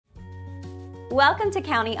Welcome to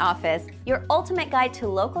County Office, your ultimate guide to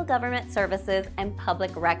local government services and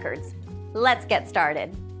public records. Let's get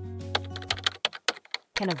started.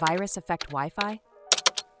 Can a virus affect Wi-Fi?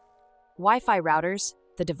 Wi-Fi routers,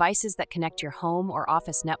 the devices that connect your home or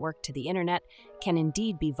office network to the internet, can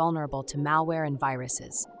indeed be vulnerable to malware and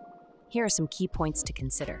viruses. Here are some key points to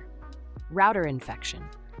consider. Router infection.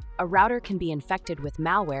 A router can be infected with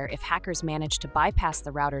malware if hackers manage to bypass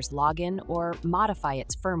the router's login or modify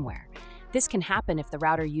its firmware. This can happen if the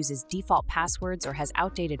router uses default passwords or has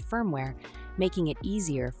outdated firmware, making it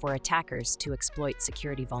easier for attackers to exploit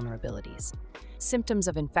security vulnerabilities. Symptoms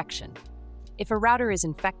of infection. If a router is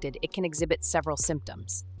infected, it can exhibit several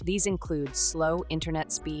symptoms. These include slow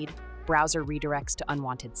internet speed, browser redirects to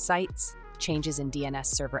unwanted sites, changes in DNS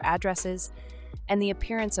server addresses, and the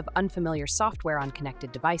appearance of unfamiliar software on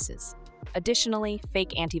connected devices. Additionally,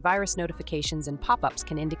 fake antivirus notifications and pop-ups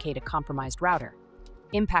can indicate a compromised router.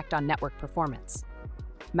 Impact on network performance.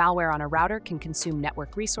 Malware on a router can consume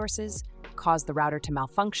network resources, cause the router to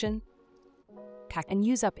malfunction, and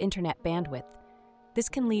use up internet bandwidth. This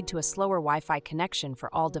can lead to a slower Wi-Fi connection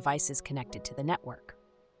for all devices connected to the network.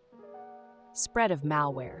 Spread of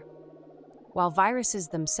malware. While viruses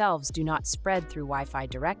themselves do not spread through Wi-Fi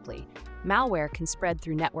directly, malware can spread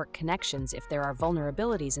through network connections if there are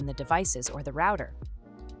vulnerabilities in the devices or the router.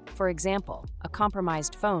 For example, a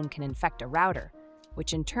compromised phone can infect a router,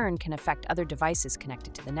 which in turn can affect other devices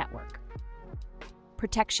connected to the network.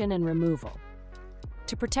 Protection and removal.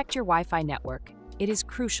 To protect your Wi-Fi network, it is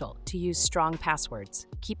crucial to use strong passwords,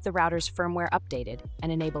 keep the router's firmware updated,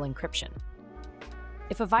 and enable encryption.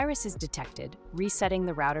 If a virus is detected, resetting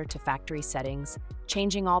the router to factory settings,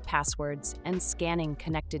 changing all passwords, and scanning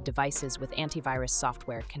connected devices with antivirus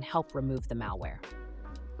software can help remove the malware.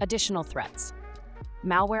 Additional threats.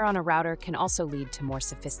 Malware on a router can also lead to more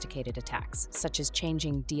sophisticated attacks, such as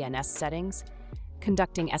changing DNS settings,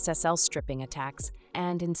 conducting SSL stripping attacks,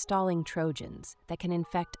 and installing Trojans that can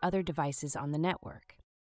infect other devices on the network.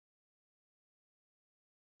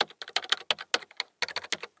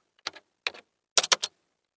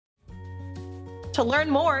 To learn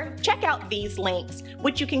more, check out these links,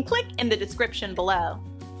 which you can click in the description below.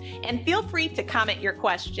 And feel free to comment your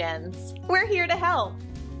questions. We're here to help.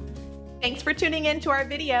 Thanks for tuning in to our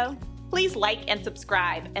video. Please like and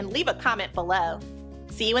subscribe and leave a comment below.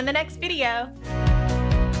 See you in the next video.